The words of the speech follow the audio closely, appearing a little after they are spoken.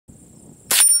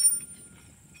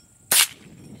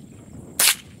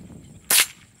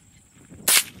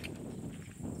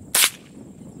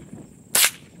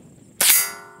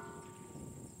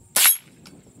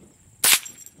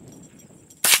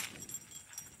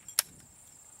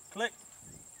Click.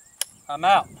 I'm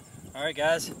out. All right,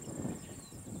 guys.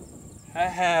 I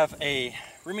have a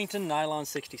Remington Nylon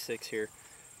 66 here.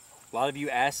 A lot of you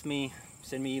ask me,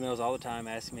 send me emails all the time,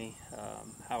 ask me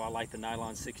how I like the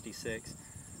Nylon 66.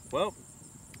 Well,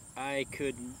 I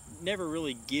could never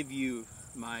really give you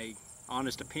my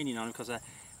honest opinion on it because I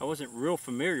wasn't real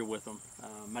familiar with them.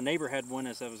 My neighbor had one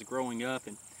as I was growing up,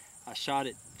 and I shot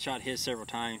his several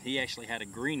times. He actually had a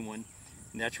green one,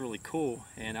 and that's really cool,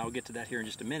 and I'll get to that here in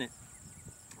just a minute.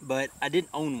 But I didn't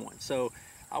own one, so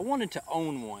I wanted to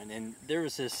own one. And there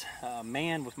was this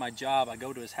man with my job. I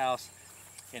go to his house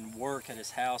and work at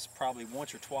his house probably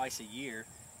once or twice a year,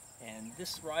 and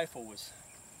this rifle was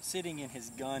sitting in his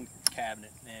gun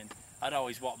cabinet, and I'd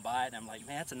always walk by it and I'm like,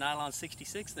 man, that's a Nylon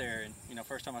 66 there. And you know,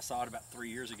 first time I saw it about 3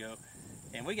 years ago,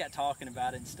 and we got talking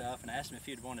about it and stuff, and I asked him if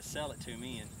he'd want to sell it to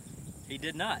me, and he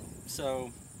did not.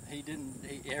 So he didn't.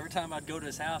 Every time I'd go to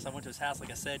his house, I went to his house, like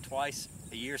I said, twice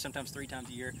a year, sometimes 3 times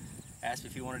a year, asked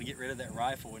if he wanted to get rid of that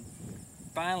rifle. And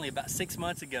finally, about 6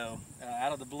 months ago,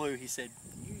 out of the blue, he said,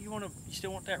 you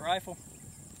still want that rifle?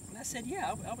 And I said,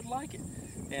 yeah, I would like it.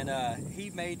 And he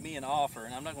made me an offer,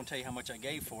 and I'm not going to tell you how much I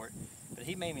gave for it, but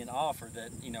he made me an offer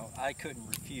that, you know, I couldn't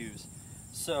refuse.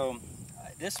 So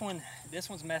this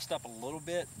one's messed up a little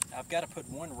bit. I've got to put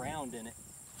one round in it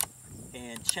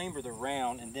and chamber the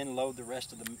round and then load the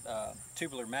rest of the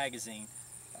tubular magazine,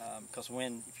 because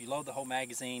if you load the whole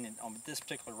magazine, and on this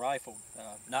particular rifle,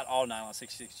 not all Nylon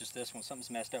 66, just this one, something's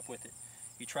messed up with it.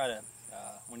 You try to,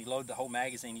 when you load the whole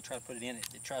magazine, you try to put it in,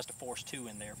 it tries to force 2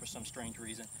 in there for some strange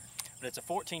reason. But it's a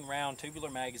 14 round tubular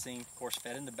magazine, of course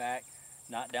fed in the back,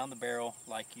 not down the barrel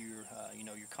like your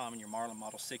common, your Marlin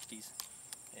Model 60s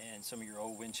and some of your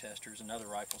old Winchesters and other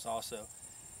rifles also.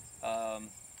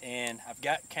 And I've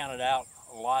got counted out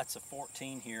lots of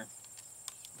 14 here,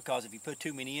 because if you put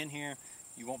too many in here,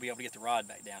 you won't be able to get the rod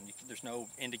back down. There's no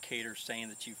indicator saying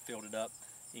that you've filled it up,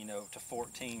 you know, to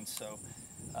 14. So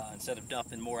instead of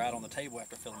dumping more out on the table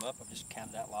after filling them up, I've just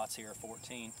counted out lots here of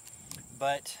 14.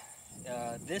 But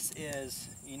this is,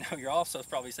 you know, you're also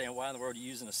probably saying, why in the world are you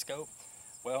using a scope?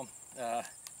 Well,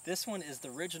 this one is the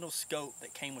original scope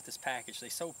that came with this package. They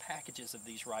sold packages of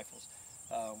these rifles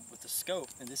with the scope,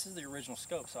 and this is the original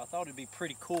scope. So I thought it'd be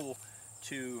pretty cool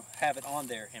to have it on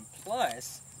there. And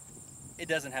plus, it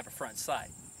doesn't have a front sight.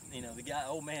 You know, the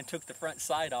old man took the front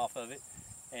sight off of it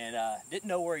and didn't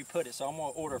know where he put it. So I'm gonna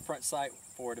order a front sight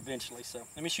for it eventually. So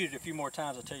let me shoot it a few more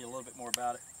times. I'll tell you a little bit more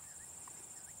about it.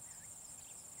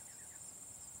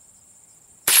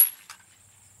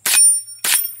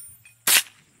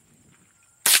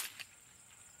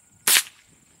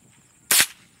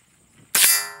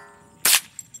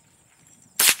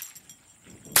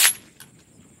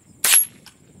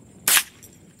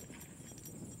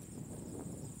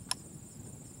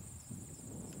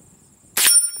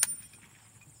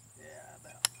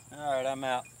 Alright, I'm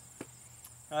out.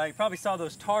 You probably saw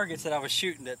those targets that I was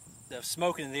shooting that was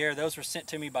smoking in the air. Those were sent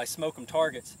to me by Smoke 'em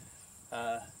Targets.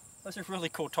 Those are really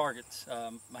cool targets.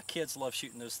 My kids love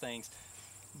shooting those things.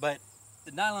 But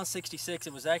the Nylon 66,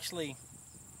 it was actually,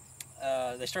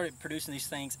 they started producing these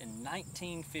things in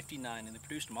 1959, and they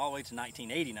produced them all the way to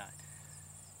 1989.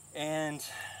 And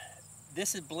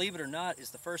this is, believe it or not,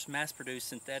 is the first mass-produced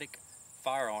synthetic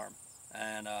firearm.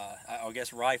 And I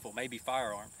guess rifle, maybe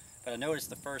firearm. But I know it's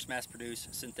the first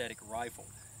mass-produced synthetic rifle.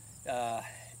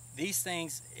 These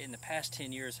things in the past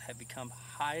 10 years have become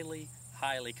highly,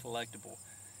 highly collectible.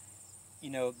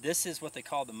 You know, this is what they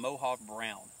call the Mohawk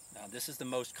Brown. Now, this is the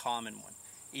most common one.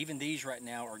 Even these right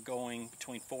now are going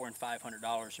between $400 and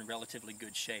 $500 in relatively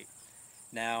good shape.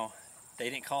 Now,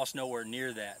 they didn't cost nowhere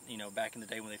near that, you know, back in the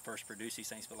day when they first produced these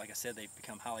things. But like I said, they've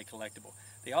become highly collectible.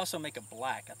 They also make a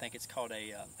black. I think it's called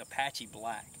a Apache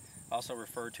Black. Also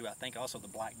referred to, I think, also the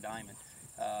Black Diamond.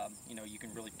 You know, you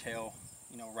can really tell,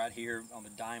 you know, right here on the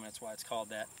diamond, that's why it's called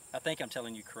that. I think I'm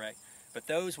telling you correct. But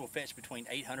those will fetch between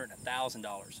 $800 and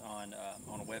 $1,000 on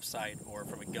a website or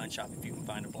from a gun shop if you can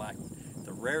find a black one.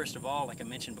 The rarest of all, like I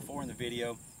mentioned before in the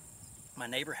video, my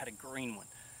neighbor had a green one.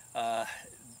 I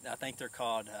think they're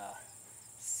called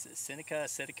Seneca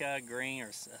green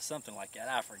or something like that.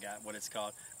 I forgot what it's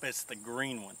called, but it's the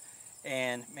green one.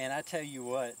 And man, I tell you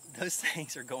what, those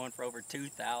things are going for over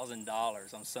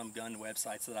 $2,000 on some gun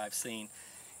websites that I've seen.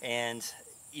 And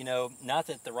you know, not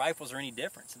that the rifles are any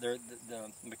different. The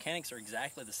mechanics are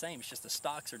exactly the same. It's just the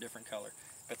stocks are different color.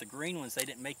 But the green ones, they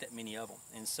didn't make that many of them,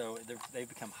 and so they've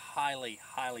become highly,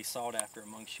 highly sought after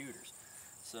among shooters.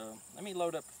 So let me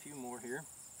load up a few more here.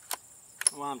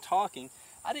 While I'm talking,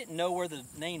 I didn't know where the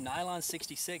name Nylon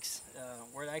 66,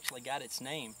 where it actually got its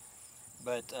name.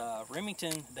 But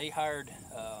Remington, they hired,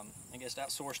 I guess,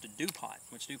 outsourced to DuPont,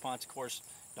 which DuPont's, of course,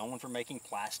 known for making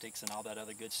plastics and all that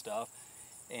other good stuff.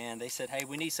 And they said, hey,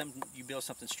 we need something, you build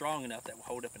something strong enough that will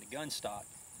hold up in a gun stock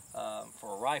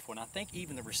for a rifle. And I think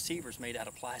even the receiver's made out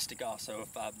of plastic also,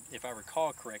 if I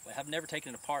recall correctly. I've never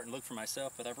taken it apart and looked for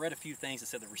myself, but I've read a few things that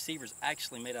said the receiver's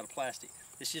actually made out of plastic.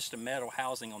 It's just a metal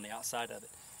housing on the outside of it.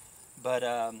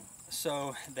 But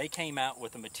so they came out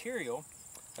with a material,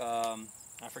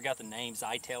 I forgot the name,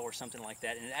 Zytel or something like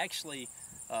that, and it actually,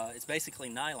 it's basically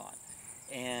nylon.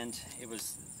 And it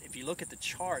was, if you look at the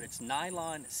chart, it's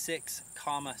nylon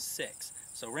 6,6.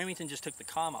 So Remington just took the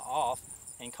comma off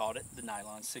and called it the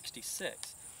Nylon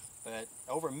 66. But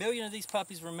over 1 million of these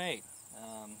puppies were made.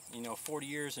 You know, 40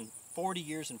 years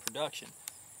in production,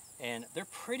 and they're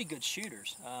pretty good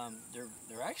shooters.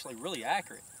 They're actually really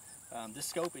accurate. This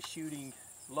scope is shooting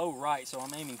low right, so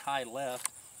I'm aiming high left.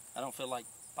 I don't feel like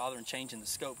bothering changing the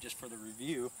scope just for the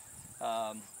review.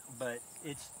 But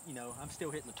it's, you know, I'm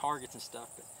still hitting the targets and stuff.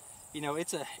 But you know,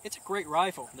 it's a great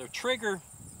rifle. Their trigger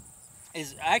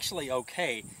is actually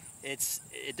okay.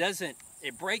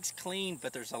 It breaks clean,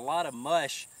 but there's a lot of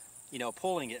mush, you know,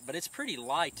 pulling it. But it's pretty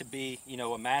light to be, you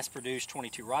know, a mass-produced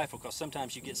 22 rifle, because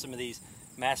sometimes you get some of these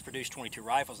mass-produced 22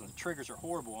 rifles and the triggers are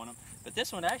horrible on them. But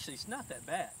this one actually is not that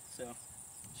bad. So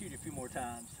shoot it a few more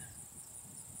times.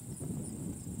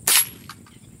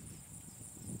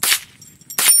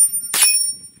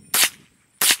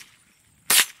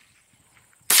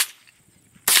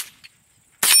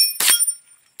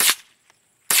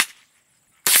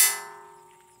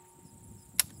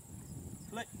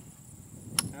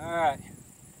 Alright,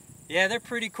 yeah, they're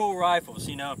pretty cool rifles.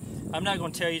 You know, I'm not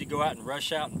going to tell you to go out and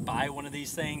rush out and buy one of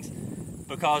these things,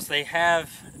 because they're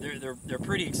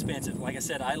pretty expensive. Like I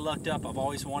said, I lucked up. I've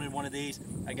always wanted one of these.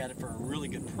 I got it for a really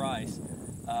good price.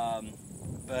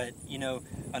 But you know,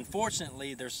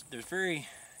 unfortunately, there's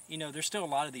still a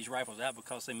lot of these rifles out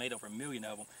because they made over 1 million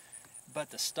of them. But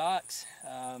the stocks,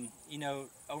 you know,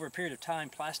 over a period of time,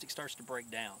 plastic starts to break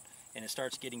down and it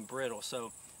starts getting brittle.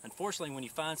 So unfortunately, when you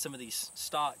find some of these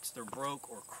stocks, they're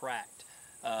broke or cracked.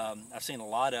 I've seen a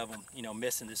lot of them, you know,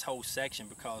 missing this whole section,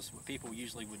 because what people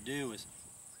usually would do is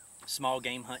small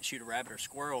game hunt, shoot a rabbit or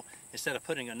squirrel. Instead of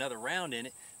putting another round in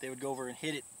it, they would go over and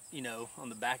hit it, you know, on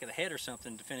the back of the head or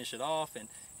something to finish it off. And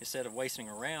instead of wasting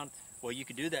a round, well, you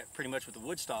could do that pretty much with the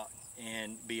wood stock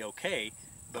and be okay.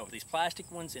 But with these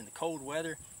plastic ones, in the cold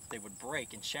weather, they would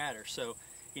break and shatter. So,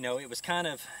 you know, it was kind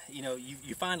of, you know,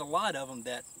 you find a lot of them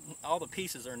that all the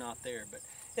pieces are not there. But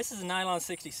this is a Nylon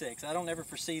 66. I don't ever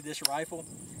foresee this rifle,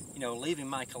 you know, leaving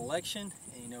my collection.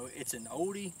 You know, it's an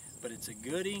oldie, but it's a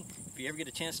goodie. If you ever get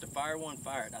a chance to fire one,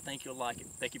 fire it. I think you'll like it.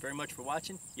 Thank you very much for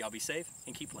watching. Y'all be safe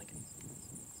and keep linking.